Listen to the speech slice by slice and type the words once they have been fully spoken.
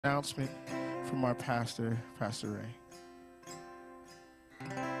Announcement from our pastor, Pastor Ray.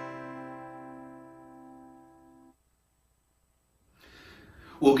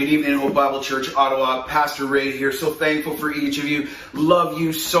 Well, good evening, Hope Bible Church, Ottawa. Pastor Ray here. So thankful for each of you. Love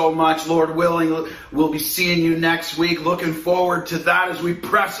you so much. Lord willing, we'll be seeing you next week. Looking forward to that as we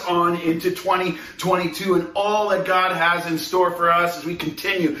press on into 2022 and all that God has in store for us as we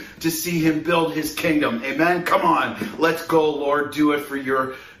continue to see Him build His kingdom. Amen. Come on. Let's go, Lord. Do it for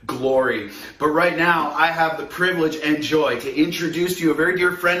your glory. But right now, I have the privilege and joy to introduce to you a very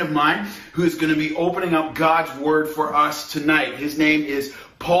dear friend of mine who is going to be opening up God's Word for us tonight. His name is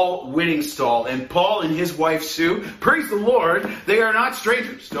Paul Whittingstall. And Paul and his wife Sue, praise the Lord, they are not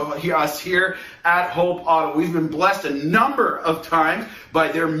strangers to us here at Hope Ottawa. We've been blessed a number of times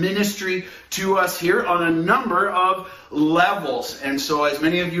by their ministry to us here on a number of levels. And so, as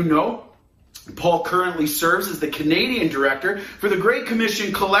many of you know, Paul currently serves as the Canadian director for the Great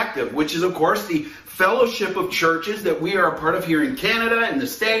Commission Collective, which is, of course, the fellowship of churches that we are a part of here in Canada, in the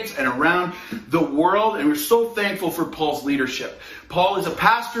States, and around the world. And we're so thankful for Paul's leadership. Paul is a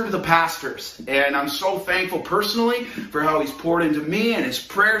pastor to the pastors, and I'm so thankful personally for how he's poured into me and his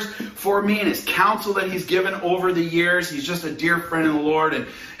prayers for me and his counsel that he's given over the years. He's just a dear friend in the Lord. And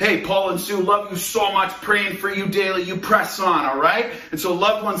hey, Paul and Sue, love you so much, praying for you daily. You press on, all right? And so,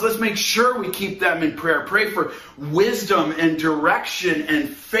 loved ones, let's make sure we keep them in prayer. Pray for wisdom and direction and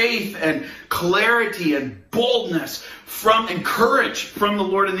faith and clarity and boldness and courage from the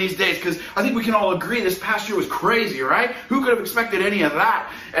Lord in these days, because I think we can all agree this past year was crazy, right? Who could have expected any of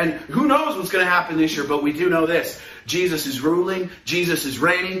that? And who knows what's going to happen this year, but we do know this. Jesus is ruling. Jesus is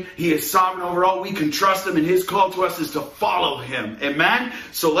reigning. He is sovereign over all. We can trust Him, and His call to us is to follow Him. Amen?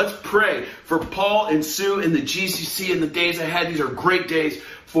 So let's pray for Paul and Sue in the GCC in the days ahead. These are great days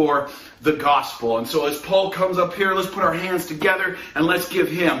for the gospel. And so as Paul comes up here, let's put our hands together and let's give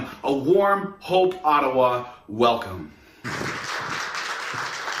him a warm Hope Ottawa welcome.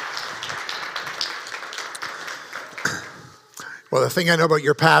 Well, the thing I know about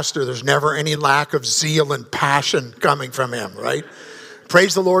your pastor, there's never any lack of zeal and passion coming from him, right?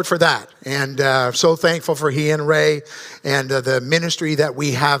 Praise the Lord for that. And so thankful for he and Ray and the ministry that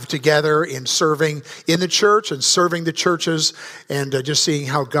we have together in serving in the church and serving the churches and just seeing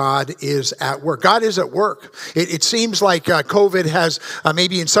how God is at work. God is at work. It seems like COVID has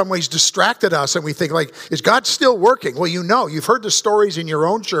maybe in some ways distracted us and we think like, is God still working? Well, you've heard the stories in your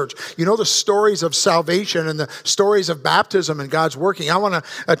own church. You know the stories of salvation and the stories of baptism and God's working. I want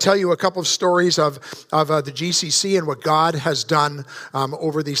to tell you a couple of stories of the GCC and what God has done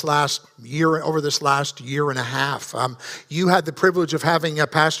over this last year and a half. You had the privilege of having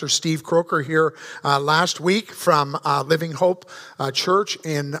Pastor Steve Croker here last week from Living Hope Church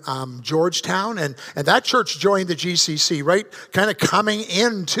in Georgetown, and that church joined the GCC right kind of coming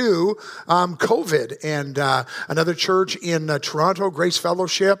into COVID, and another church in Toronto, Grace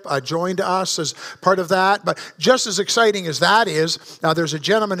Fellowship, joined us as part of that. But just as exciting as that is, there's a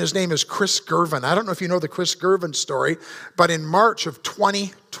gentleman, his name is Chris Gervin. I don't know if you know the Chris Gervin story, but in March of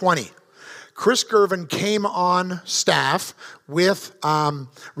 2020, Chris Gervin came on staff with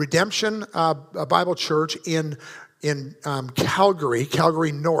Redemption Bible Church in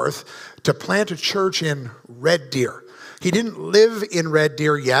Calgary North, to plant a church in Red Deer. He didn't live in Red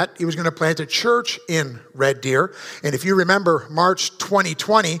Deer yet. He was going to plant a church in Red Deer. And if you remember March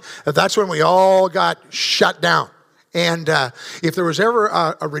 2020, that's when we all got shut down. And if there was ever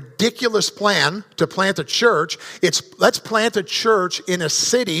a ridiculous plan to plant a church, it's let's plant a church in a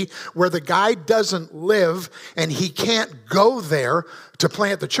city where the guy doesn't live and he can't go there to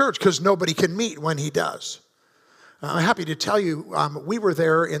plant the church because nobody can meet when he does. I'm happy to tell you, we were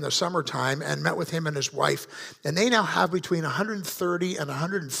there in the summertime and met with him and his wife, and they now have between 130 and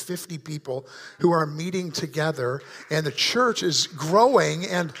 150 people who are meeting together, and the church is growing,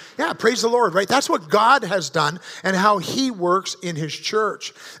 and yeah, praise the Lord, right? That's what God has done and how He works in His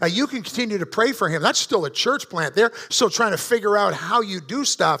church. You can continue to pray for him. That's still a church plant. They're still trying to figure out how you do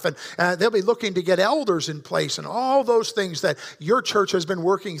stuff, and they'll be looking to get elders in place and all those things that your church has been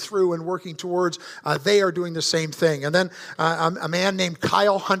working through and working towards. They are doing the same thing. And then a man named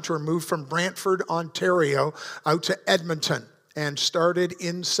Kyle Hunter moved from Brantford, Ontario, out to Edmonton and started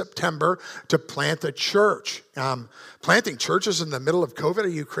in September to plant a church. Planting churches in the middle of COVID, are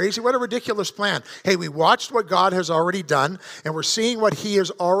you crazy? What a ridiculous plan. Hey, we watched what God has already done, and we're seeing what He is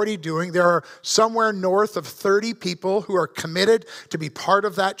already doing. There are somewhere north of 30 people who are committed to be part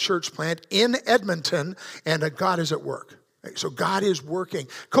of that church plant in Edmonton, and God is at work. So God is working.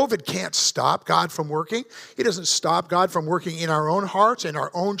 COVID can't stop God from working. He doesn't stop God from working in our own hearts, in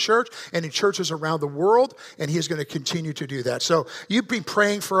our own church, and in churches around the world, and He is going to continue to do that. So you've been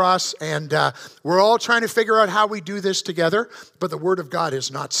praying for us, and we're all trying to figure out how we do this together, but the Word of God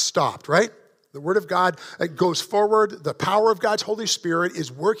is not stopped, right? The Word of God goes forward. The power of God's Holy Spirit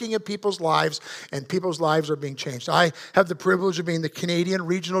is working in people's lives, and people's lives are being changed. I have the privilege of being the Canadian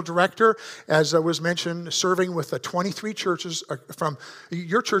Regional Director, as was mentioned, serving with 23 churches from,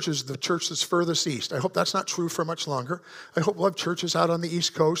 your church is the church that's furthest east. I hope that's not true for much longer. I hope we'll have churches out on the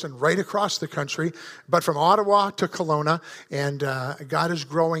East Coast and right across the country, but from Ottawa to Kelowna, and God is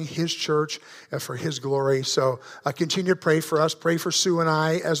growing His church for His glory. So continue to pray for us. Pray for Sue and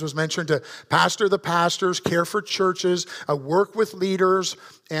I, as was mentioned, to pastor the pastors, care for churches, work with leaders,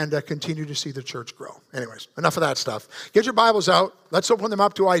 and continue to see the church grow. Anyways, enough of that stuff. Get your Bibles out. Let's open them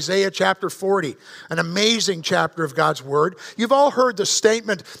up to Isaiah chapter 40, an amazing chapter of God's Word. You've all heard the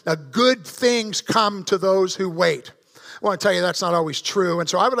statement, good things come to those who wait. I want to tell you that's not always true, and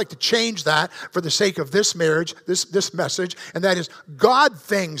so I would like to change that for the sake of this marriage, this message, and that is God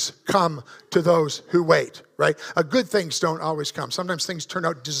things come to those who wait, right? Good things don't always come. Sometimes things turn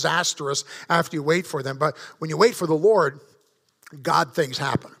out disastrous after you wait for them, but when you wait for the Lord, God things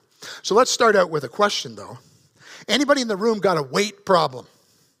happen. So let's start out with a question, though. Anybody in the room got a weight problem?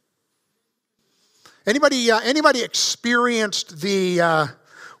 Anybody experienced the,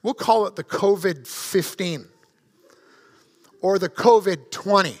 we'll call it the COVID-15? Or the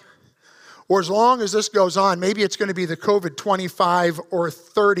COVID-20, or as long as this goes on, maybe it's going to be the COVID-25 or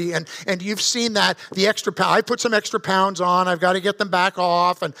 30, and you've seen that, the extra pound. I put some extra pounds on, I've got to get them back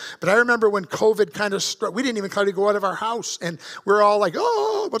off, but I remember when COVID kind of struck, we didn't even try to go out of our house, and we're all like,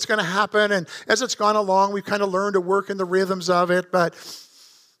 oh, what's going to happen? And as it's gone along, we've kind of learned to work in the rhythms of it, but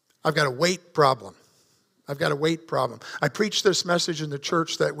I've got a weight problem. I've got a weight problem. I preached this message in the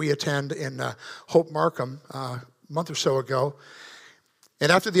church that we attend in Hope Markham, month or so ago.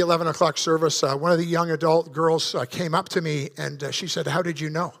 And after the 11 o'clock service, one of the young adult girls came up to me and she said, how did you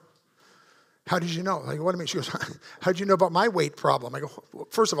know? How did you know? I go, what do you mean? She goes, how did you know about my weight problem? I go, well,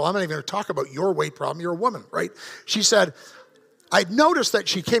 first of all, I'm not even going to talk about your weight problem. You're a woman, right? She said, I'd noticed that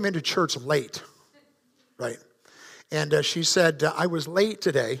she came into church late, right? And she said, I was late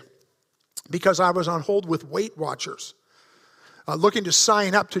today because I was on hold with Weight Watchers, looking to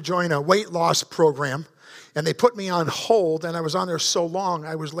sign up to join a weight loss program. And they put me on hold, and I was on there so long,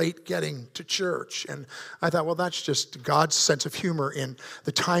 I was late getting to church. And I thought, well, that's just God's sense of humor in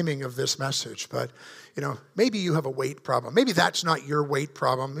the timing of this message. But, maybe you have a weight problem. Maybe that's not your weight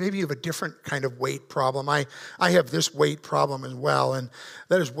problem. Maybe you have a different kind of weight problem. I have this weight problem as well, and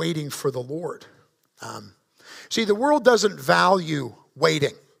that is waiting for the Lord. See, the world doesn't value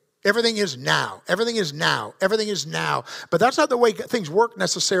waiting. Everything is now. Everything is now. Everything is now. But that's not the way things work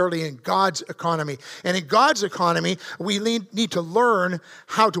necessarily in God's economy. And in God's economy, we need to learn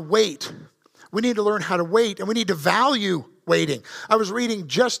how to wait. We need to learn how to wait, and we need to value waiting. I was reading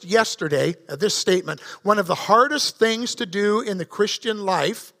just yesterday this statement. One of the hardest things to do in the Christian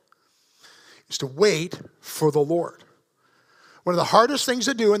life is to wait for the Lord. One of the hardest things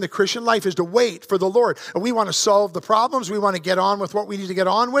to do in the Christian life is to wait for the Lord. And we want to solve the problems. We want to get on with what we need to get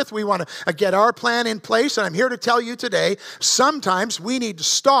on with. We want to get our plan in place. And I'm here to tell you today, sometimes we need to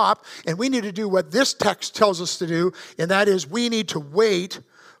stop and we need to do what this text tells us to do, and that is we need to wait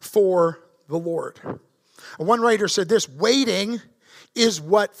for the Lord. One writer said this, waiting is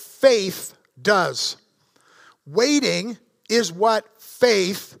what faith does. Waiting is what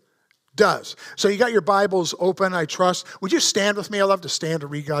faith does. So you got your Bibles open, I trust. Would you stand with me? I love to stand to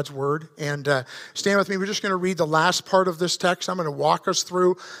read God's Word. And stand with me. We're just going to read the last part of this text. I'm going to walk us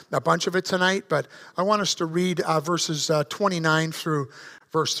through a bunch of it tonight, but I want us to read verses 29 through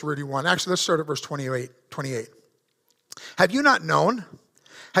verse 31. Actually, let's start at verse 28. Have you not known?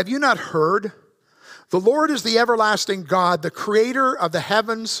 Have you not heard? The Lord is the everlasting God, the creator of the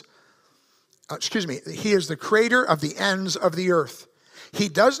heavens. He is the creator of the ends of the earth. He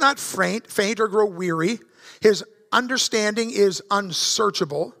does not faint or grow weary. His understanding is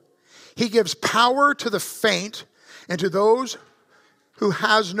unsearchable. He gives power to the faint, and to those who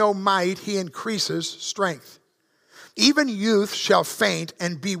has no might, he increases strength. Even youth shall faint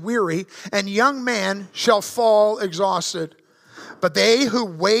and be weary, and young man shall fall exhausted. But they who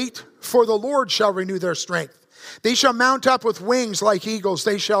wait for the Lord shall renew their strength. They shall mount up with wings like eagles.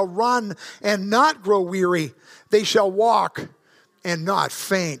 They shall run and not grow weary. They shall walk and not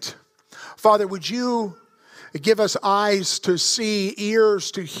faint. Father, would you Give us eyes to see,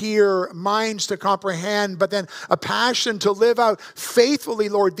 ears to hear, minds to comprehend, but then a passion to live out faithfully,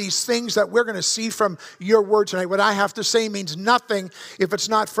 Lord, these things that we're going to see from your word tonight. What I have to say means nothing if it's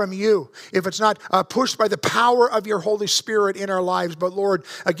not from you, if it's not pushed by the power of your Holy Spirit in our lives. But Lord,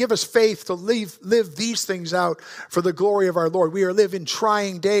 give us faith to live these things out for the glory of our Lord. We are living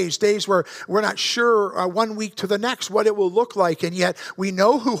trying days where we're not sure 1 week to the next what it will look like, and yet we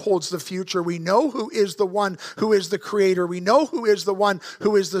know who holds the future. We know who is the one who is the creator. We know who is the one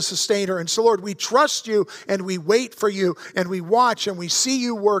who is the sustainer. And so, Lord, we trust you and we wait for you and we watch and we see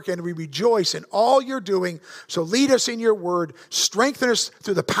you work and we rejoice in all you're doing. So lead us in your word. Strengthen us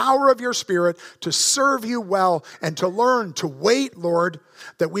through the power of your Spirit to serve you well and to learn to wait, Lord,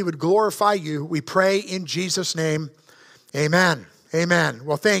 that we would glorify you. We pray in Jesus' name. Amen. Amen.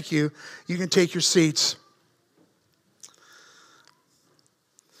 Well, thank you. You can take your seats.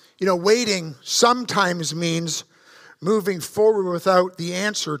 You know, waiting sometimes means moving forward without the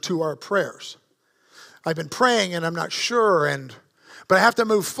answer to our prayers. I've been praying and I'm not sure, but I have to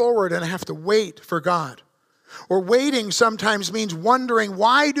move forward and I have to wait for God. Or waiting sometimes means wondering,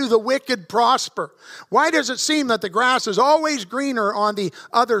 why do the wicked prosper? Why does it seem that the grass is always greener on the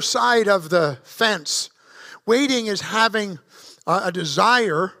other side of the fence? Waiting is having a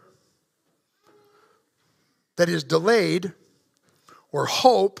desire that is delayed, or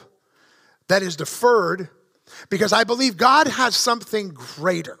hope that is deferred, because I believe God has something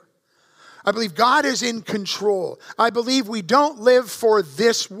greater. I believe God is in control. I believe we don't live for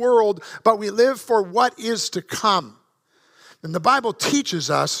this world, but we live for what is to come. And the Bible teaches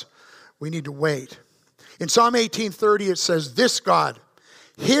us we need to wait. In Psalm 18:30 it says, "This God,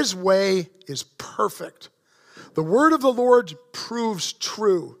 his way is perfect. The word of the Lord proves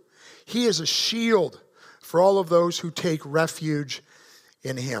true. He is a shield for all of those who take refuge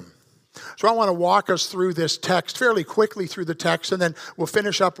in him." So I want to walk us through this text fairly quickly through the text, and then we'll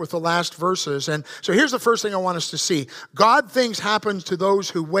finish up with the last verses. And so here's the first thing I want us to see. God things happen to those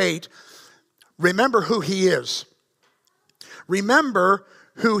who wait. Remember who he is. Remember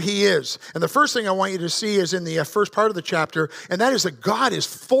who he is. And the first thing I want you to see is in the first part of the chapter, and that is that God is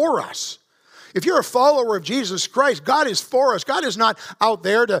for us. If you're a follower of Jesus Christ, God is for us. God is not out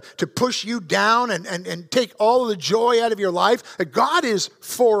there to push you down and take all of the joy out of your life. God is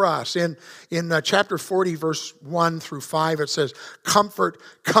for us. In chapter 40, verse 1 through 5, it says, comfort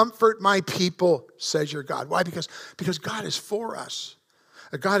my people, says your God. Why? Because God is for us.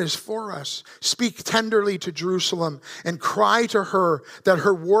 God is for us. Speak tenderly to Jerusalem and cry to her that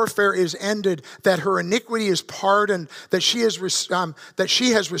her warfare is ended, that her iniquity is pardoned, that she has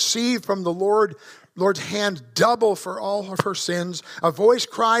received from the Lord's hand double for all of her sins. A voice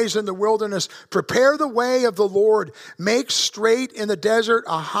cries in the wilderness, prepare the way of the Lord. Make straight in the desert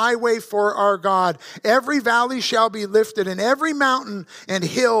a highway for our God. Every valley shall be lifted, and every mountain and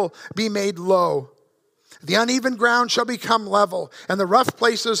hill be made low. The uneven ground shall become level, and the rough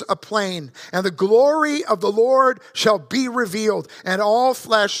places a plain. And the glory of the Lord shall be revealed, and all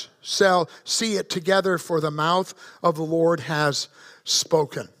flesh shall see it together, for the mouth of the Lord has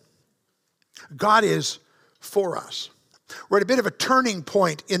spoken. God is for us. We're at a bit of a turning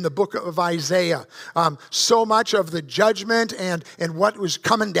point in the book of Isaiah. So much of the judgment and what was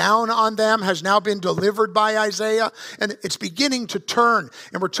coming down on them has now been delivered by Isaiah. And it's beginning to turn.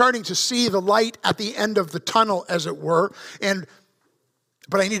 And we're starting to see the light at the end of the tunnel, as it were.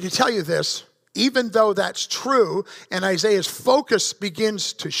 But I need to tell you this. Even though that's true, and Isaiah's focus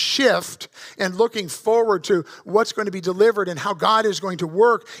begins to shift and looking forward to what's going to be delivered and how God is going to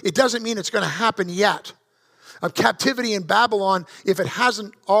work, it doesn't mean it's going to happen yet. Of captivity in Babylon, if it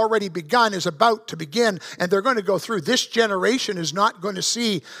hasn't already begun, is about to begin, and they're going to go through. This generation is not going to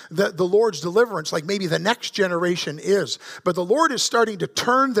see the Lord's deliverance like maybe the next generation is. But the Lord is starting to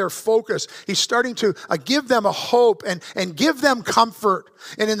turn their focus. He's starting to give them a hope and give them comfort.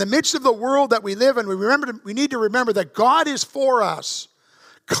 And in the midst of the world that we live in, we need to remember that God is for us.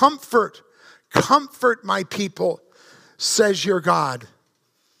 Comfort my people, says your God.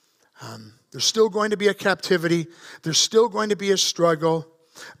 There's still going to be a captivity. There's still going to be a struggle.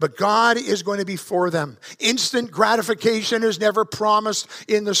 But God is going to be for them. Instant gratification is never promised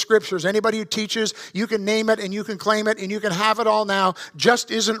in the scriptures. Anybody who teaches, you can name it and you can claim it and you can have it all now, just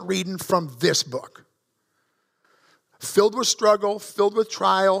isn't reading from this book. Filled with struggle, filled with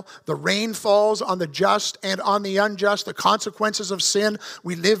trial. The rain falls on the just and on the unjust. The consequences of sin,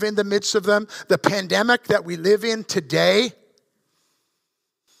 we live in the midst of them. The pandemic that we live in today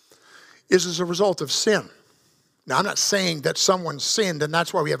is as a result of sin. Now, I'm not saying that someone sinned and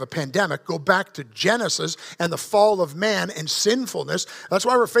that's why we have a pandemic. Go back to Genesis and the fall of man and sinfulness. That's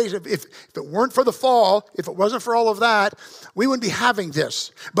why we're facing, if it weren't for the fall, if it wasn't for all of that, we wouldn't be having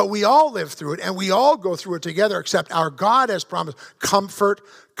this. But we all live through it and we all go through it together, except our God has promised, comfort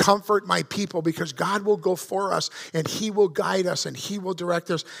my people, because God will go for us and he will guide us and he will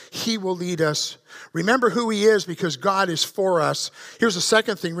direct us. He will lead us. Remember who he is, because God is for us. Here's the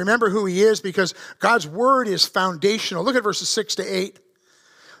second thing. Remember who he is, because God's word is foundational. Look at verses 6-8.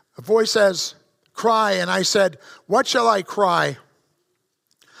 A voice says, cry. And I said, what shall I cry?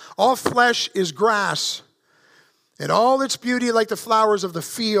 All flesh is grass, and all its beauty like the flowers of the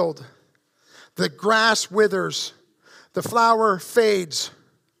field. The grass withers, the flower fades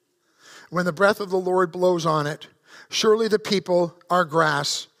when the breath of the Lord blows on it. Surely the people are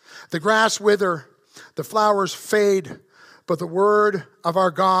grass. The grass wither, the flowers fade, but the word of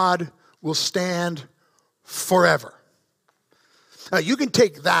our God will stand forever. Now, you can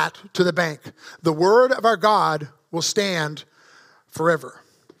take that to the bank. The word of our God will stand forever.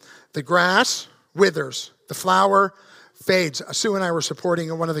 The grass withers, the flower fades. Sue and I were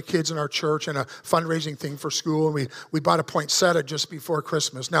supporting one of the kids in our church in a fundraising thing for school, and we bought a poinsettia just before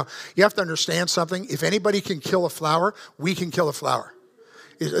Christmas. Now, you have to understand something. If anybody can kill a flower, we can kill a flower.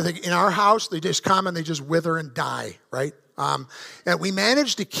 In our house, they just come and they just wither and die, right? And we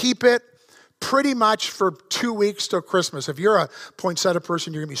managed to keep it pretty much for 2 weeks till Christmas. If you're a poinsettia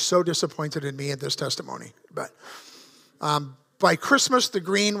person, you're going to be so disappointed in me at this testimony. But by Christmas, the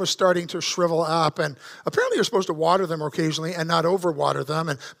green was starting to shrivel up, and apparently you're supposed to water them occasionally and not overwater them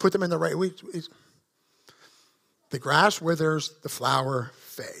and put them in the right way. The grass withers, the flower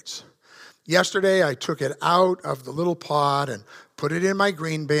fades. Yesterday, I took it out of the little pot and put it in my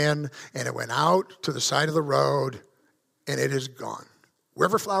green bin, and it went out to the side of the road, and it is gone.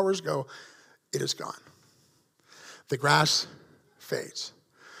 Wherever flowers go, it is gone. The grass fades.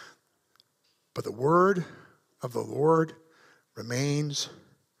 But the word of the Lord remains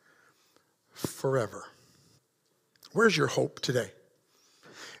forever. Where's your hope today?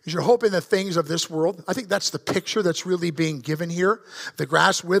 Is your hope in the things of this world? I think that's the picture that's really being given here. The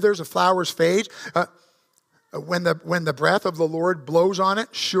grass withers, the flowers fade. When the breath of the Lord blows on it,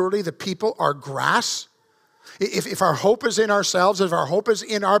 surely the people are grass. If our hope is in ourselves, if our hope is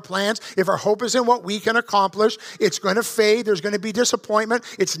in our plans, if our hope is in what we can accomplish, it's going to fade. There's going to be disappointment.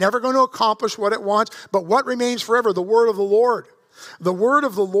 It's never going to accomplish what it wants. But what remains forever? The word of the Lord. The word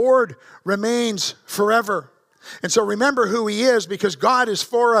of the Lord remains forever. And so remember who he is, because God is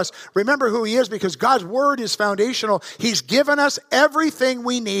for us. Remember who he is, because God's word is foundational. He's given us everything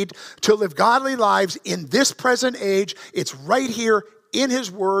we need to live godly lives in this present age. It's right here in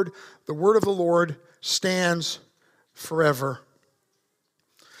his word. The word of the Lord stands forever.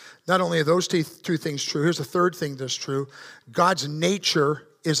 Not only are those two things true, here's the third thing that's true. God's nature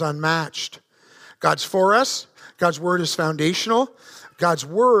is unmatched. God's for us. God's word is foundational. God's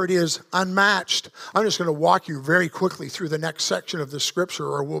word is unmatched. I'm just going to walk you very quickly through the next section of the scripture,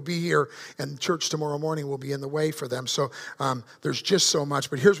 or we'll be here and church tomorrow morning will be in the way for them. So there's just so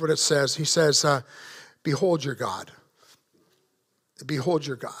much. But here's what it says. He says, behold your God. Behold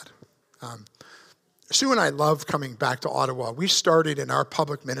your God. Sue and I love coming back to Ottawa. We started in our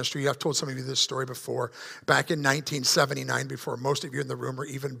public ministry. I've told some of you this story before. Back in 1979, before most of you in the room were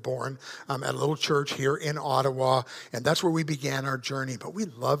even born, at a little church here in Ottawa. And that's where we began our journey. But we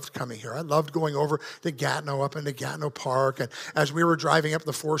loved coming here. I loved going over to Gatineau, up into Gatineau Park. And as we were driving up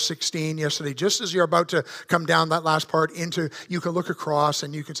the 416 yesterday, just as you're about to come down that last part into, you can look across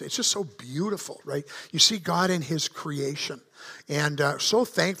and you can say, it's just so beautiful, right? You see God in his creation. And so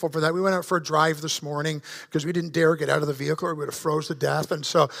thankful for that. We went out for a drive this morning because we didn't dare get out of the vehicle or we would have froze to death. And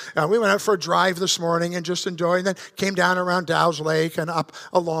so we went out for a drive this morning and just enjoyed, and then came down around Dow's Lake and up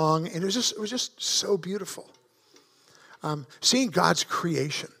along. And it was just so beautiful. Seeing God's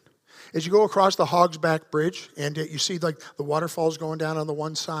creation. As you go across the Hogsback Bridge and you see like the waterfalls going down on the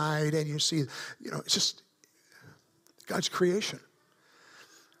one side, and you see, it's just God's creation.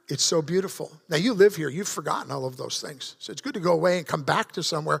 It's so beautiful. Now, you live here. You've forgotten all of those things. So it's good to go away and come back to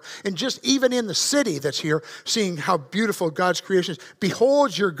somewhere. And just even in the city that's here, seeing how beautiful God's creation is.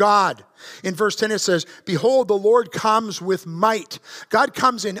 Behold your God. In verse 10 it says, behold, the Lord comes with might. God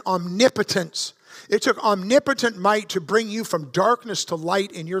comes in omnipotence. It took omnipotent might to bring you from darkness to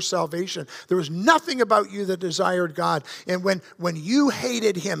light in your salvation. There was nothing about you that desired God. And when you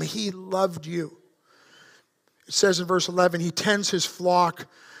hated him, he loved you. It says in verse 11, he tends his flock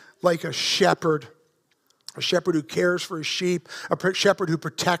like a shepherd. a shepherd who cares for his sheep, a shepherd who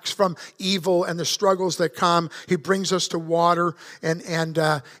protects from evil and the struggles that come. He brings us to water and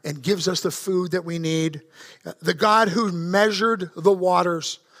gives us the food that we need. The God who measured the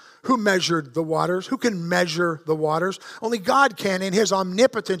waters. Who measured the waters? Who can measure the waters? Only God can in his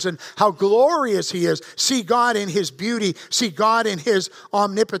omnipotence and how glorious he is. See God in his beauty. See God in his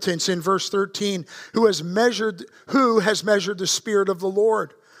omnipotence in verse 13. Who has measured the Spirit of the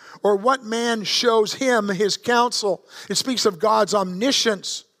Lord? Or what man shows him his counsel? It speaks of God's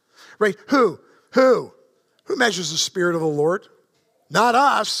omniscience. Right? Who measures the Spirit of the Lord? Not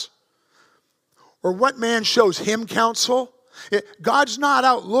us. Or what man shows him counsel? God's not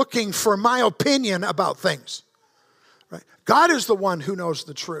out looking for my opinion about things. Right? God is the one who knows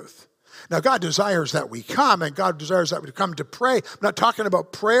the truth. Now, God desires that we come, and God desires that we come to pray. I'm not talking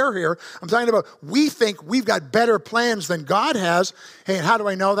about prayer here. I'm talking about we think we've got better plans than God has. Hey, and how do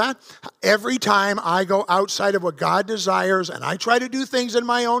I know that? Every time I go outside of what God desires and I try to do things in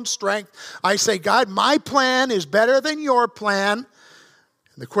my own strength, I say, God, my plan is better than your plan. And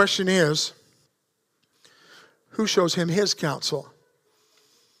the question is, who shows him his counsel?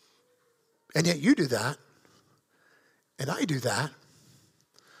 And yet you do that, and I do that,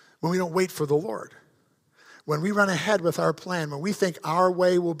 when we don't wait for the Lord. When we run ahead with our plan, when we think our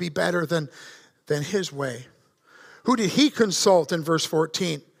way will be better than his way. Who did he consult in verse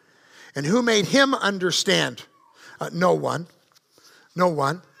 14? And who made him understand? No one. No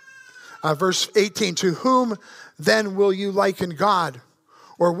one. Verse 18, to whom then will you liken God?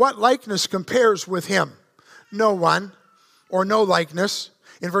 Or what likeness compares with him? No one, or no likeness.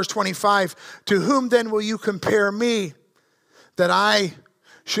 In verse 25, to whom then will you compare me, that I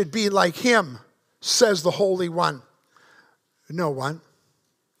should be like him, says the Holy One? No one.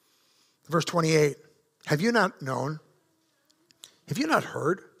 Verse 28, have you not known? Have you not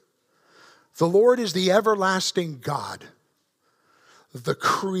heard? The Lord is the everlasting God, the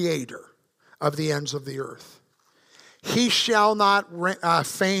creator of the ends of the earth. He shall not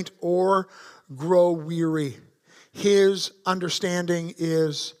faint or grow weary. His understanding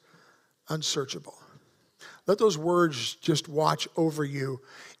is unsearchable. Let those words just watch over you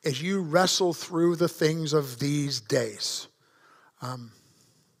as you wrestle through the things of these days. The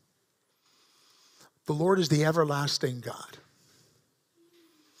Lord is the everlasting God,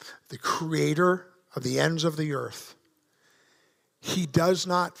 the creator of the ends of the earth. He does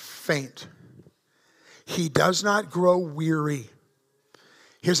not faint. He does not grow weary.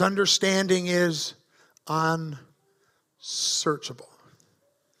 His understanding is unsearchable.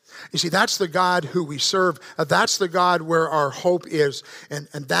 You see, that's the God who we serve. That's the God where our hope is. And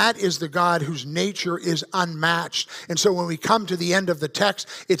that is the God whose nature is unmatched. And so when we come to the end of the text,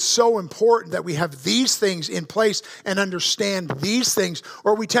 it's so important that we have these things in place and understand these things,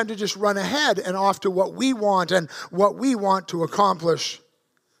 or we tend to just run ahead and off to what we want and what we want to accomplish.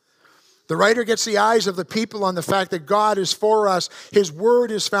 The writer gets the eyes of the people on the fact that God is for us. His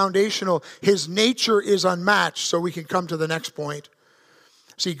word is foundational. His nature is unmatched. So we can come to the next point.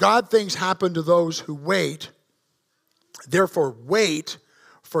 See, God things happen to those who wait. Therefore, wait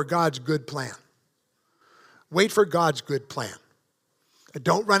for God's good plan. Wait for God's good plan.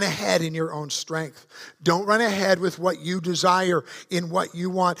 Don't run ahead in your own strength. Don't run ahead with what you desire, in what you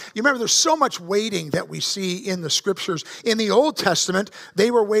want. You remember, there's so much waiting that we see in the scriptures. In the Old Testament, they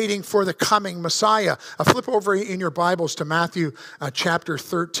were waiting for the coming Messiah. Flip over in your Bibles to Matthew chapter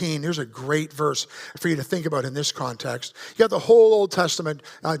 13. Here's a great verse for you to think about in this context. You got the whole Old Testament,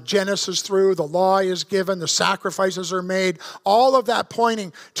 Genesis through, the law is given, the sacrifices are made, all of that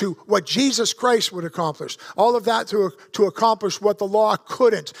pointing to what Jesus Christ would accomplish. All of that to accomplish what the law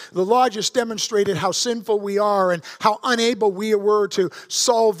couldn't. The law just demonstrated how sinful we are and how unable we were to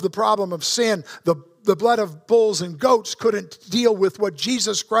solve the problem of sin. The blood of bulls and goats couldn't deal with what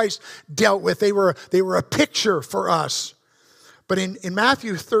Jesus Christ dealt with. They were a picture for us. But in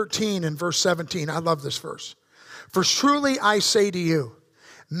Matthew 13 and verse 17, I love this verse. For truly I say to you,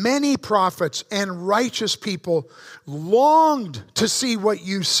 many prophets and righteous people longed to see what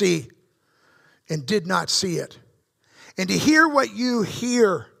you see and did not see it, and to hear what you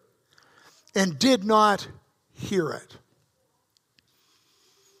hear and did not hear it.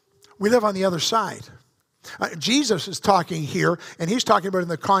 We live on the other side. Jesus is talking here, and he's talking about it in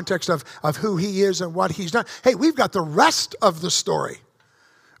the context of who he is and what he's done. Hey, we've got the rest of the story.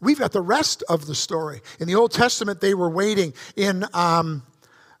 We've got the rest of the story. In the Old Testament, they were waiting. In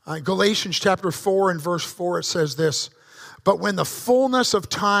Galatians chapter 4 and verse 4, it says this, but when the fullness of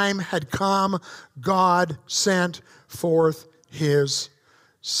time had come, God sent forth his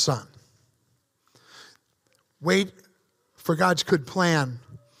Son. Wait for God's good plan.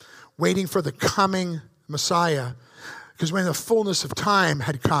 Waiting for the coming Messiah. Because when the fullness of time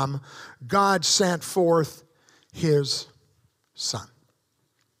had come, God sent forth his Son.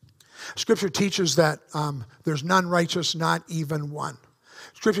 Scripture teaches that there's none righteous, not even one.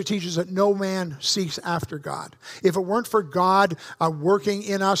 Scripture teaches that no man seeks after God. If it weren't for God working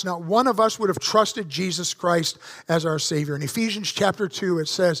in us, not one of us would have trusted Jesus Christ as our Savior. In Ephesians chapter 2, it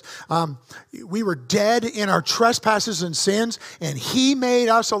says, we were dead in our trespasses and sins, and he made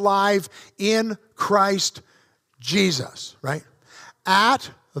us alive in Christ Jesus, right?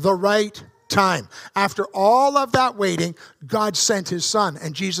 At the right time. After all of that waiting, God sent his Son,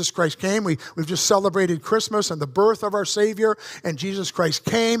 and Jesus Christ came. We've just celebrated Christmas and the birth of our Savior, and Jesus Christ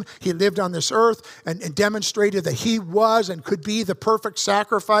came. He lived on this earth and demonstrated that he was and could be the perfect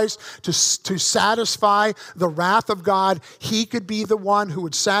sacrifice to satisfy the wrath of God. He could be the one who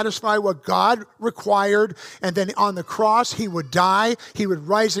would satisfy what God required, and then on the cross, he would die. He would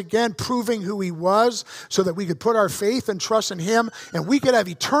rise again, proving who he was, so that we could put our faith and trust in him, and we could have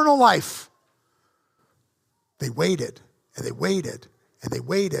eternal life. They waited, and they waited, and they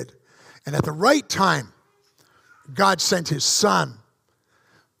waited. And at the right time, God sent his Son.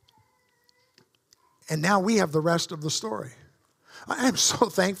 And now we have the rest of the story. I am so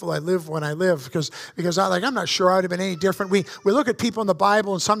thankful I live when I live because I'm not sure I would have been any different. We look at people in the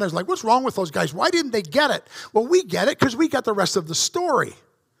Bible and sometimes like, what's wrong with those guys? Why didn't they get it? Well, we get it because we got the rest of the story.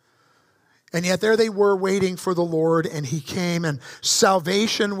 And yet there they were waiting for the Lord, and he came, and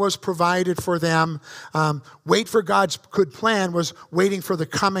salvation was provided for them. Wait for God's good plan was waiting for the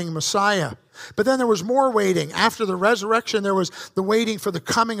coming Messiah. But then there was more waiting. After the resurrection, there was the waiting for the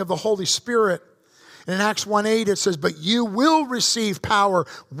coming of the Holy Spirit. And in Acts 1:8 it says, but you will receive power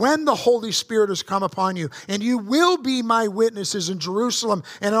when the Holy Spirit has come upon you, and you will be my witnesses in Jerusalem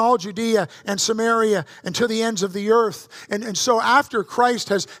and in all Judea and Samaria and to the ends of the earth. And so after Christ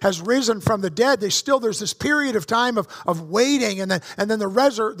has risen from the dead, there's this period of time of waiting, and then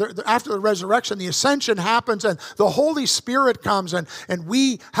after the resurrection, the ascension happens, and the Holy Spirit comes, and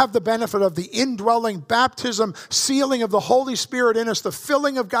we have the benefit of the indwelling baptism, sealing of the Holy Spirit in us, the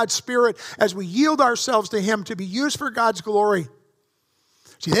filling of God's Spirit as we yield ourselves to him to be used for God's glory.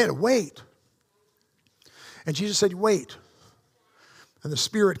 See, they had to wait. And Jesus said, wait. And the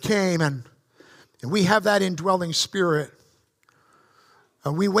Spirit came, and we have that indwelling Spirit.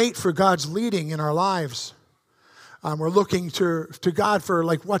 And we wait for God's leading in our lives. We're looking to God for,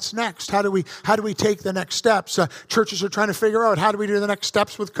 like, what's next? How do we take the next steps? Churches are trying to figure out, how do we do the next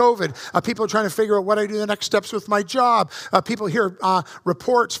steps with COVID? People are trying to figure out what I do the next steps with my job. People hear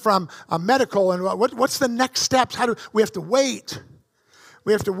reports from medical, and what's the next steps? We have to wait.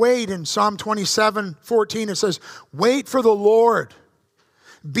 We have to wait. In Psalm 27:14, it says, wait for the Lord.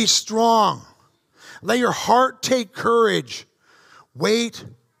 Be strong. Let your heart take courage. Wait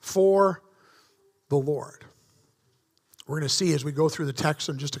for the Lord. We're going to see as we go through the text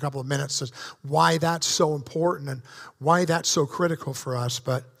in just a couple of minutes why that's so important and why that's so critical for us,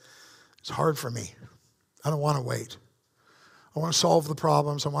 but it's hard for me. I don't want to wait. I want to solve the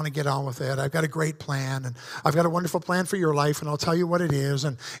problems. I want to get on with it. I've got a great plan, and I've got a wonderful plan for your life, and I'll tell you what it is,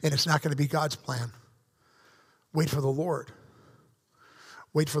 and it's not going to be God's plan. Wait for the Lord.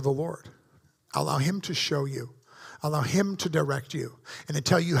 Wait for the Lord. Allow him to show you. Allow him to direct you. And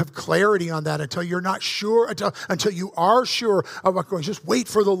until you have clarity on that, until you're not sure, until you are sure of what goes, just wait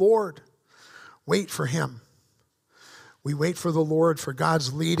for the Lord. Wait for him. We wait for the Lord for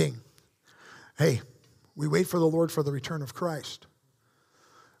God's leading. Hey, we wait for the Lord for the return of Christ.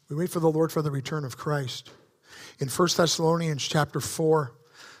 We wait for the Lord for the return of Christ. In 1 Thessalonians chapter 4,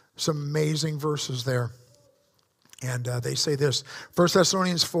 some amazing verses there. And they say this, 1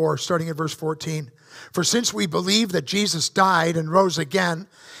 Thessalonians 4, starting at verse 14. For since we believe that Jesus died and rose again,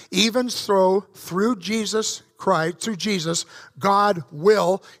 even through Jesus Christ, through Jesus, God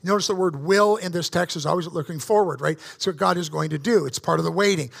will, notice the word will in this text is always looking forward, right? So God is going to do. It's part of the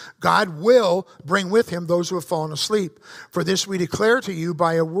waiting. God will bring with him those who have fallen asleep. For this we declare to you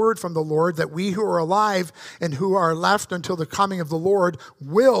by a word from the Lord, that we who are alive and who are left until the coming of the Lord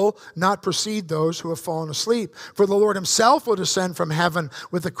will not precede those who have fallen asleep. For the Lord himself will descend from heaven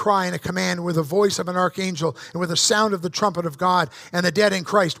with a cry and a command, with the voice of an archangel, and with the sound of the trumpet of God. And the dead in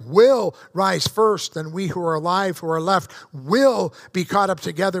Christ will rise first, and we who are alive, who are left, will be caught up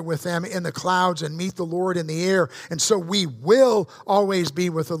together with them in the clouds and meet the Lord in the air. And so we will always be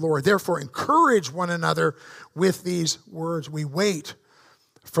with the Lord. Therefore, encourage one another with these words. We wait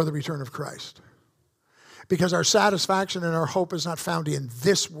for the return of Christ. Because our satisfaction and our hope is not found in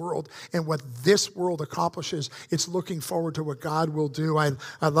this world and what this world accomplishes. It's looking forward to what God will do. I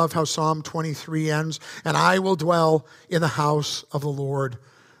love how Psalm 23 ends. And I will dwell in the house of the Lord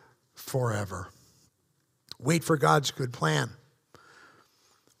forever. Wait for God's good plan.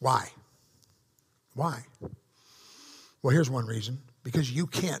 Why? Why? Well, here's one reason. Because you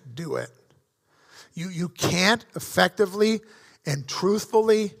can't do it. You can't effectively and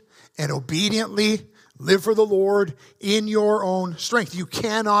truthfully and obediently live for the Lord in your own strength. You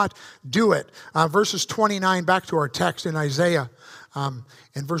cannot do it. Verses 29, back to our text in Isaiah,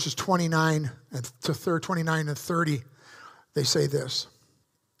 in verses 29 and 30, they say this.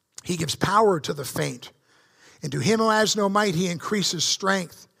 He gives power to the faint, and to him who has no might, he increases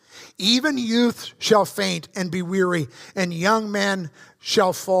strength. Even youth shall faint and be weary, and young men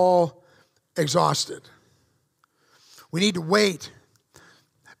shall fall exhausted. We need to wait,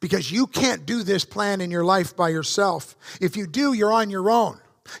 because you can't do this plan in your life by yourself. If you do, you're on your own.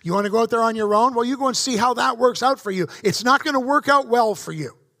 You want to go out there on your own? Well, you go and see how that works out for you. It's not going to work out well for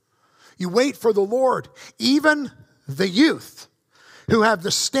you. You wait for the Lord. Even the youth who have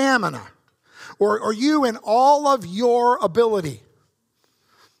the stamina, or you in all of your ability,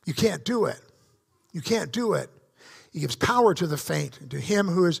 you can't do it. You can't do it. He gives power to the faint, and to him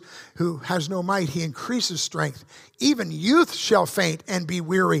who has no might, he increases strength. Even youth shall faint and be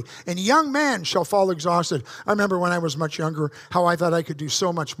weary, and young men shall fall exhausted. I remember when I was much younger, how I thought I could do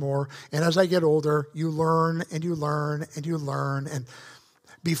so much more. And as I get older, you learn and you learn and you learn. And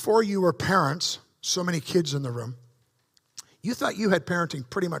before you were parents, so many kids in the room, you thought you had parenting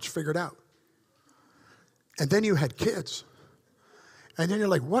pretty much figured out. And then you had kids. And then you're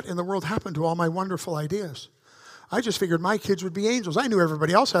like, what in the world happened to all my wonderful ideas? I just figured my kids would be angels. I knew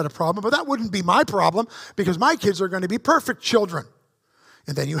everybody else had a problem, but that wouldn't be my problem because my kids are going to be perfect children.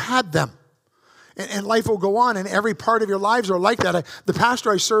 And then you had them. And life will go on, and every part of your lives are like that. The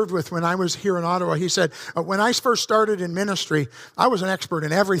pastor I served with when I was here in Ottawa, he said, when I first started in ministry, I was an expert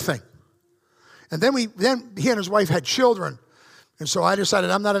in everything. And then he and his wife had children. And so I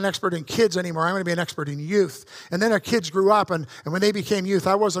decided I'm not an expert in kids anymore. I'm going to be an expert in youth. And then our kids grew up, and when they became youth,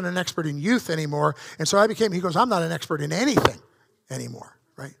 I wasn't an expert in youth anymore. And so he goes, I'm not an expert in anything anymore,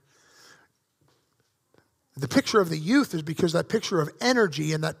 right? The picture of the youth is because that picture of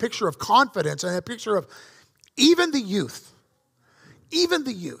energy and that picture of confidence and that picture of even the youth,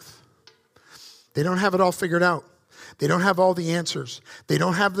 they don't have it all figured out. They don't have all the answers. They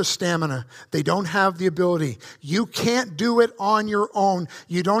don't have the stamina. They don't have the ability. You can't do it on your own.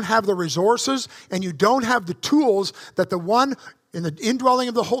 You don't have the resources, and you don't have the tools that the one in the indwelling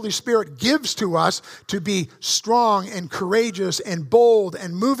of the Holy Spirit gives to us to be strong and courageous and bold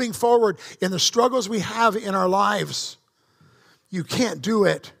and moving forward in the struggles we have in our lives. You can't do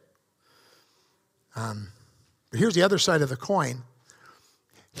it. But here's the other side of the coin.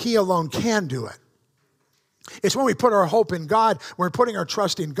 He alone can do it. It's when we put our hope in God, when we're putting our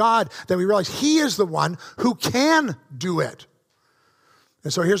trust in God, that we realize He is the one who can do it.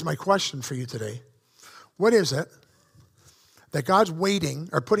 And so here's my question for you today. What is it that God's waiting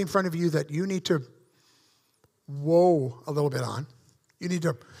or put in front of you that you need to whoa a little bit on? You need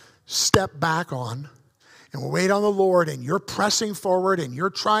to step back on. And we'll wait on the Lord, and you're pressing forward, and you're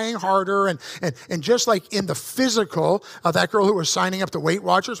trying harder. And just like in the physical, that girl who was signing up to Weight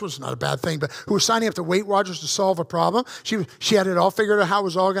Watchers, which was not a bad thing, but who was signing up to Weight Watchers to solve a problem, she had it all figured out how it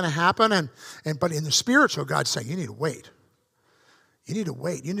was all going to happen. But in the spiritual, God's saying, you need to wait. You need to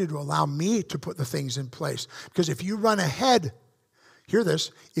wait. You need to allow me to put the things in place. Because if you run ahead, hear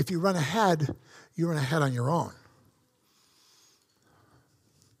this, if you run ahead on your own.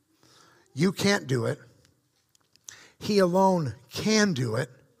 You can't do it. He alone can do it.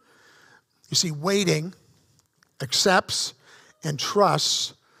 You see, waiting accepts and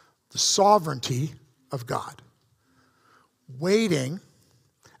trusts the sovereignty of God. Waiting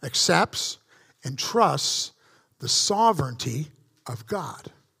accepts and trusts the sovereignty of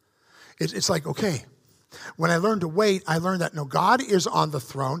God. It's like, okay, when I learned to wait, I learned that no, God is on the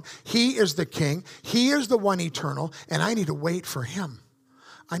throne. He is the king. He is the one eternal, and I need to wait for Him.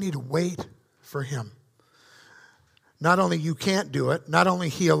 I need to wait for Him. Not only you can't do it, not only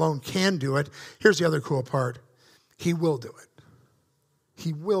He alone can do it, here's the other cool part. He will do it.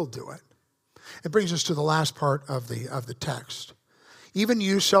 He will do it. It brings us to the last part of the text. Even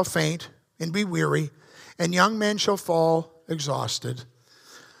you shall faint and be weary, and young men shall fall exhausted.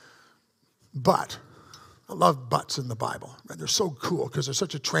 But, I love buts in the Bible. And they're so cool because they're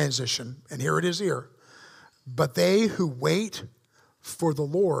such a transition. And here it is here. But they who wait for the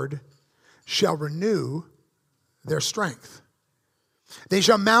Lord shall renew their strength. They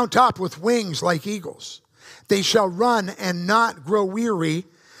shall mount up with wings like eagles. They shall run and not grow weary.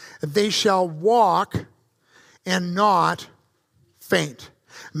 They shall walk and not faint.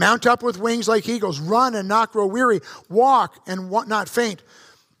 Mount up with wings like eagles. Run and not grow weary. Walk and not faint.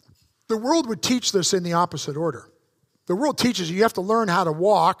 The world would teach this in the opposite order. The world teaches you have to learn how to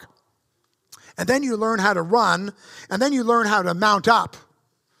walk, and then you learn how to run, and then you learn how to mount up.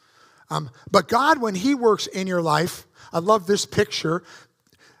 But God, when he works in your life, I love this picture,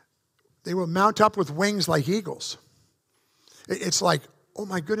 they will mount up with wings like eagles. It's like, oh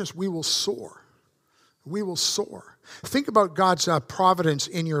my goodness, we will soar. We will soar. Think about God's providence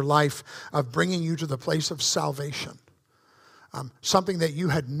in your life of bringing you to the place of salvation. Something that you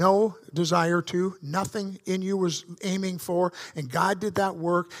had no desire to, nothing in you was aiming for, and God did that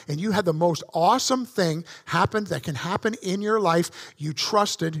work, and you had the most awesome thing happen that can happen in your life. You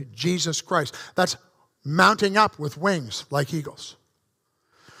trusted Jesus Christ. That's mounting up with wings like eagles.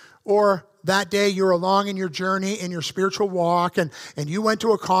 Or that day you're along in your journey, in your spiritual walk, and you went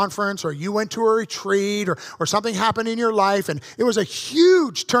to a conference, or you went to a retreat, or something happened in your life, and it was a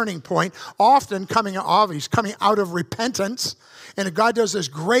huge turning point, often coming out of repentance, and God does this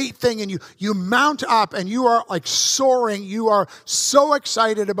great thing, and you mount up, and you are like soaring. You are so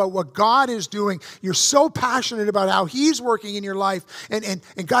excited about what God is doing. You're so passionate about how he's working in your life, and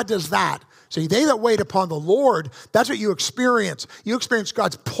God does that. See, they that wait upon the Lord, that's what you experience. You experience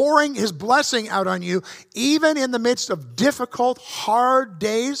God's pouring his blessing out on you, even in the midst of difficult, hard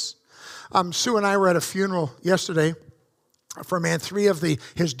days. Sue and I were at a funeral yesterday for a man. 3 of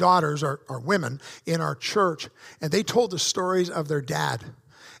his daughters are women in our church, and they told the stories of their dad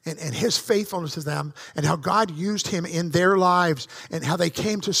and his faithfulness to them, and how God used him in their lives, and how they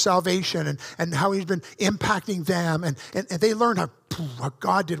came to salvation, and how he's been impacting them, and they learned how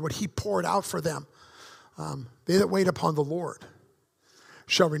God did, what he poured out for them. They that wait upon the Lord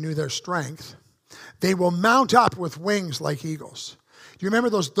shall renew their strength. They will mount up with wings like eagles. Do you remember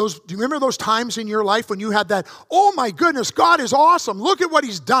do you remember those times in your life when you had that, oh my goodness, God is awesome, look at what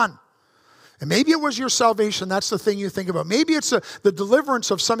he's done? And maybe it was your salvation. That's the thing you think about. Maybe it's the deliverance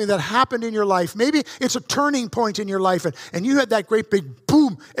of something that happened in your life. Maybe it's a turning point in your life, and you had that great big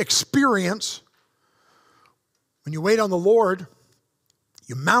boom experience. When you wait on the Lord,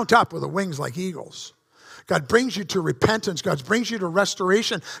 you mount up with the wings like eagles. God brings you to repentance. God brings you to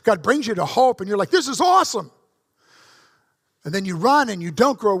restoration. God brings you to hope, and you're like, this is awesome. And then you run, and you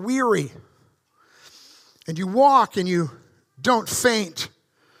don't grow weary. And you walk, and you don't faint.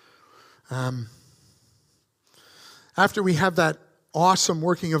 After we have that awesome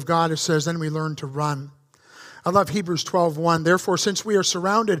working of God, it says, then we learn to run. I love Hebrews 12:1. Therefore, since we are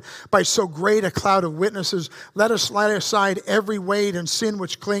surrounded by so great a cloud of witnesses, let us lay aside every weight and sin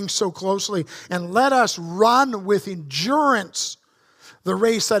which clings so closely, and let us run with endurance the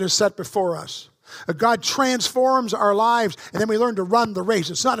race that is set before us. God transforms our lives, and then we learn to run the race.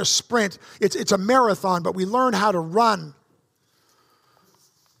 It's not a sprint, it's a marathon, but we learn how to run.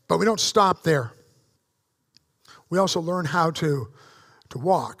 But we don't stop there. We also learn how to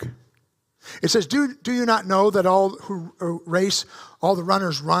walk. It says, do you not know that all who race, all the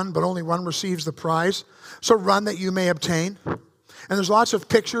runners run, but only one receives the prize? So run that you may obtain. And there's lots of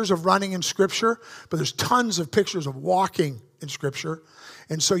pictures of running in Scripture, but there's tons of pictures of walking in Scripture.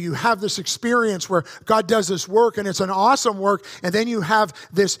 And so you have this experience where God does this work, and it's an awesome work, and then you have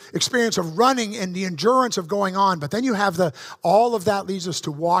this experience of running and the endurance of going on. But then you have all of that leads us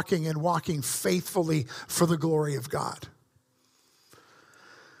to walking, and walking faithfully for the glory of God.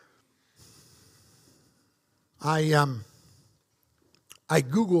 I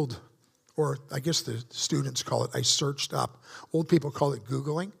Googled, or I guess the students call it, I searched up. Old people call it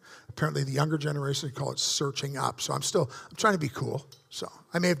Googling. Apparently the younger generation call it searching up. So I'm trying to be cool. So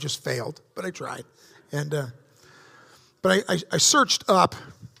I may have just failed, but I tried. But I searched up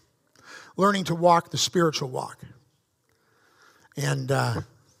learning to walk the spiritual walk. And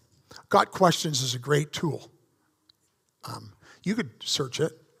Got Questions is a great tool. You could search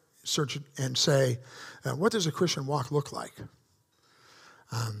it and say, what does a Christian walk look like?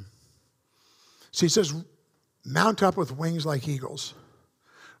 So he says, mount up with wings like eagles,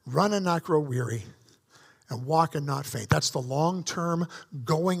 run and not grow weary, and walk and not faint. That's the long-term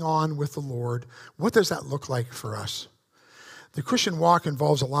going on with the Lord. What does that look like for us? The Christian walk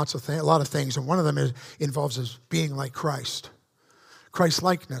involves a lot of things, and one of them involves us being like Christ.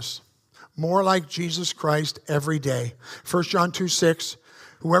 Christ-likeness. More like Jesus Christ every day. 1 John 2:6,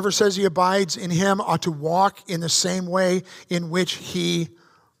 whoever says he abides in him ought to walk in the same way in which he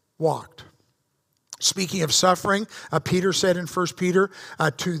walked. Speaking of suffering, Peter said in 1 Peter,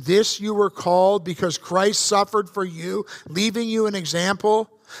 to this you were called because Christ suffered for you, leaving you an example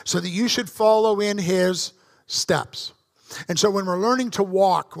so that you should follow in his steps. And so when we're learning to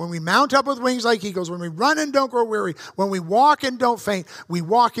walk, when we mount up with wings like eagles, when we run and don't grow weary, when we walk and don't faint, we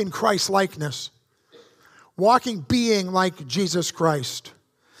walk in Christ likeness. Walking, being like Jesus Christ.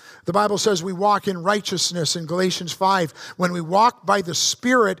 The Bible says we walk in righteousness in Galatians 5. When we walk by the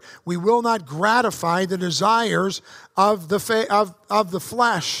Spirit, we will not gratify the desires of the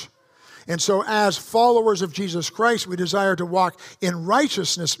flesh. And so as followers of Jesus Christ, we desire to walk in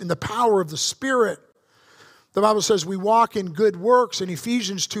righteousness, in the power of the Spirit. The Bible says we walk in good works, and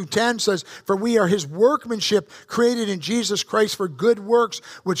Ephesians 2:10 says, for we are his workmanship, created in Jesus Christ for good works,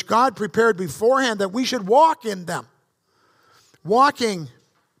 which God prepared beforehand that we should walk in them. Walking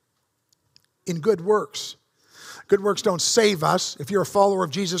in good works. Good works don't save us. If you're a follower of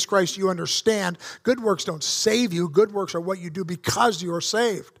Jesus Christ, you understand good works don't save you. Good works are what you do because you are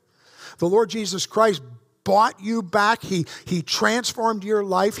saved. The Lord Jesus Christ bought you back. He transformed your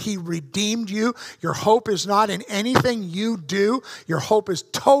life. He redeemed you. Your hope is not in anything you do. Your hope is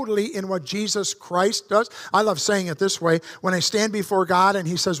totally in what Jesus Christ does. I love saying it this way. When I stand before God and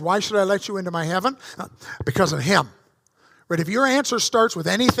he says, why should I let you into my heaven? Because of him. Right? If your answer starts with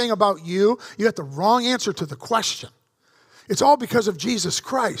anything about you, you got the wrong answer to the question. It's all because of Jesus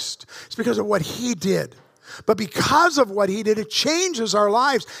Christ. It's because of what he did. But because of what he did, it changes our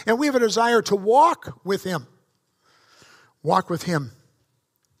lives. And we have a desire to walk with him. Walk with him.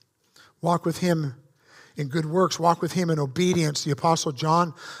 Walk with him in good works. Walk with him in obedience. The Apostle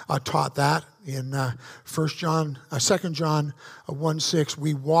John taught that in 2 John 1:6.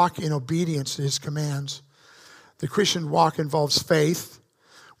 We walk in obedience to his commands. The Christian walk involves faith.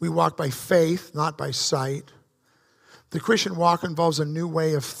 We walk by faith, not by sight. The Christian walk involves a new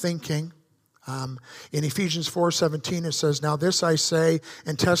way of thinking. In Ephesians 4:17 it says, now this I say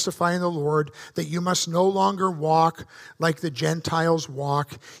and testify in the Lord, that you must no longer walk like the Gentiles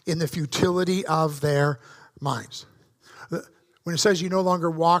walk in the futility of their minds. When it says you no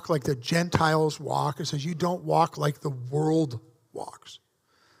longer walk like the Gentiles walk, it says you don't walk like the world walks.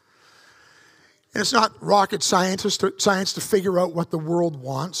 And it's not rocket science to figure out what the world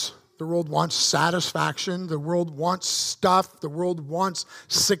wants. The world wants satisfaction. The world wants stuff. The world wants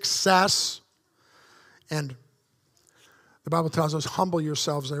success. And the Bible tells us, humble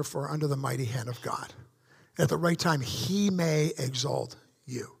yourselves, therefore, under the mighty hand of God. At the right time, he may exalt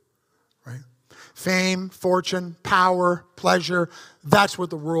you. Right? Fame, fortune, power, pleasure, that's what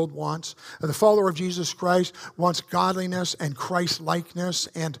the world wants. And the follower of Jesus Christ wants godliness and Christ-likeness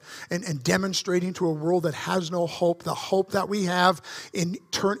and demonstrating to a world that has no hope, the hope that we have in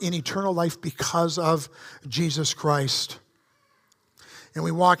eternal life because of Jesus Christ. And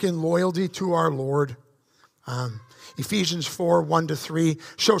we walk in loyalty to our Lord. Ephesians 4:1-3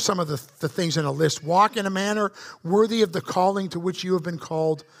 show some of the things in a list. Walk in a manner worthy of the calling to which you have been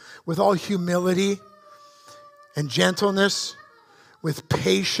called, with all humility and gentleness, with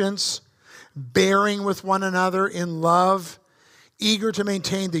patience, bearing with one another in love, eager to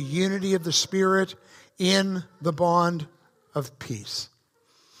maintain the unity of the Spirit in the bond of peace.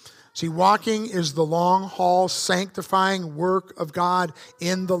 See, walking is the long haul, sanctifying work of God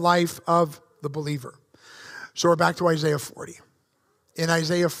in the life of the believer. So we're back to Isaiah 40. In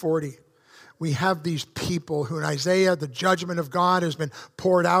Isaiah 40, we have these people who in Isaiah, the judgment of God has been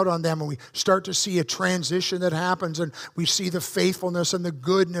poured out on them, and we start to see a transition that happens, and we see the faithfulness and the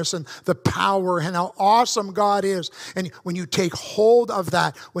goodness and the power and how awesome God is. And when you take hold of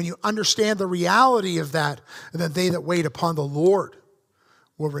that, when you understand the reality of that, then they that wait upon the Lord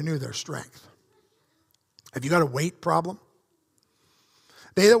will renew their strength. Have you got a weight problem?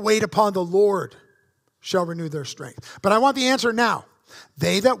 They that wait upon the Lord shall renew their strength. But I want the answer now.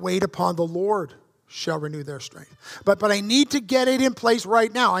 They that wait upon the Lord shall renew their strength. But I need to get it in place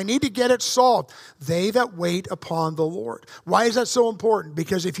right now. I need to get it solved. They that wait upon the Lord. Why is that so important?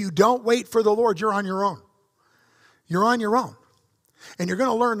 Because if you don't wait for the Lord, you're on your own. You're on your own. And you're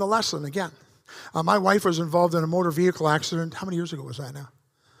going to learn the lesson again. My wife was involved in a motor vehicle accident. How many years ago was that now?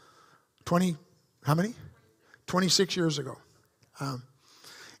 20, how many? 26 years ago.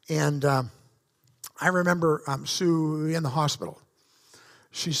 I remember Sue in the hospital.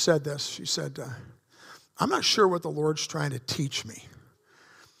 She said this. She said, I'm not sure what the Lord's trying to teach me,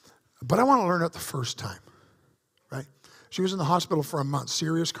 but I want to learn it the first time, right? She was in the hospital for a month,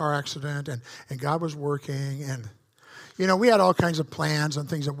 serious car accident, and God was working. And, you know, we had all kinds of plans and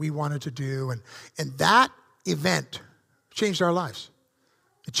things that we wanted to do. And that event changed our lives.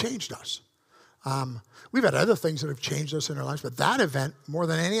 It changed us. We've had other things that have changed us in our lives, but that event, more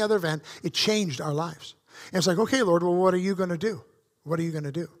than any other event, it changed our lives. And it's like, okay, Lord, well, what are you going to do? What are you going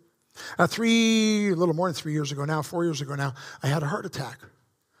to do? A little more than 3 years ago now, 4 years ago now, I had a heart attack.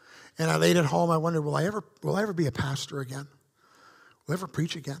 And I laid at home. I wondered, will I ever be a pastor again? Will I ever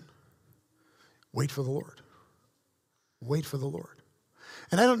preach again? Wait for the Lord. Wait for the Lord.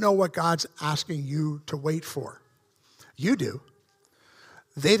 And I don't know what God's asking you to wait for. You do.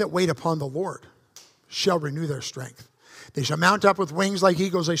 They that wait upon the Lord shall renew their strength. They shall mount up with wings like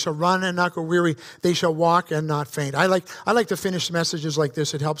eagles. They shall run and not go weary. They shall walk and not faint. I like to finish messages like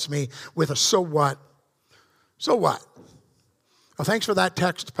this. It helps me with a so what. So what? Well, thanks for that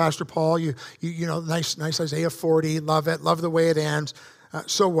text, Pastor Paul. You know, nice Isaiah 40. Love it. Love the way it ends.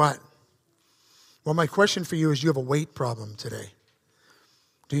 So what? Well, my question for you is, do you have a weight problem today?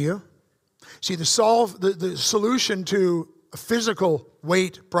 Do you? See, the solution to a physical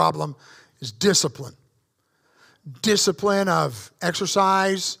weight problem is discipline. Discipline of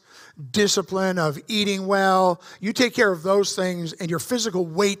exercise, discipline of eating well. You take care of those things and your physical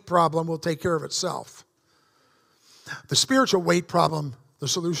weight problem will take care of itself. The spiritual weight problem, the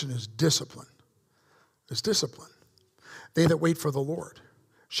solution is discipline. It's discipline. They that wait for the Lord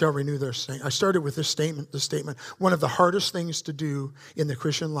shall renew their strength. I started with this statement. One of the hardest things to do in the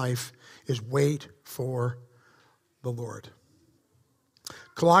Christian life is wait for the Lord.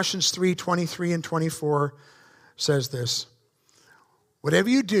 Colossians 3:23 and 24 says this: whatever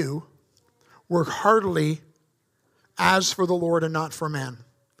you do, work heartily as for the Lord and not for man,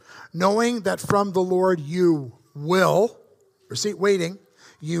 knowing that from the Lord you will receive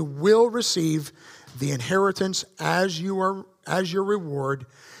the inheritance as your reward.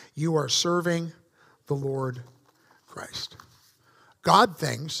 You are serving the Lord Christ. God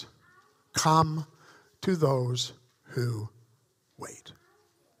things come to those who wait.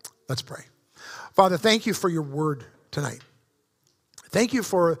 Let's pray. Father, thank you for your word tonight. Thank you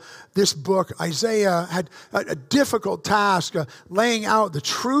for this book. Isaiah had a difficult task laying out the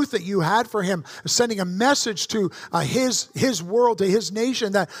truth that you had for him, sending a message to his world, to his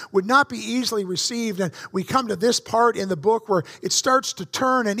nation that would not be easily received. And we come to this part in the book where it starts to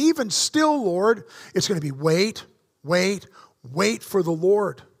turn. And even still, Lord, it's going to be wait for the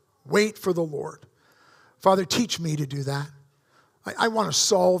Lord. Wait for the Lord. Father, teach me to do that. I want to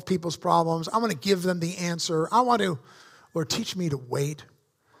solve people's problems. I want to give them the answer. I want to, Lord, teach me to wait,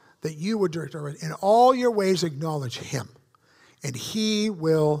 that you would direct our way. In all your ways, acknowledge him, and he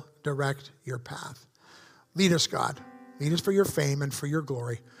will direct your path. Lead us, God. Lead us for your fame and for your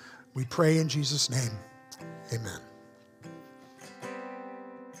glory. We pray in Jesus' name. Amen.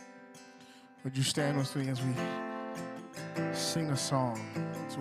 Would you stand with me as we sing a song?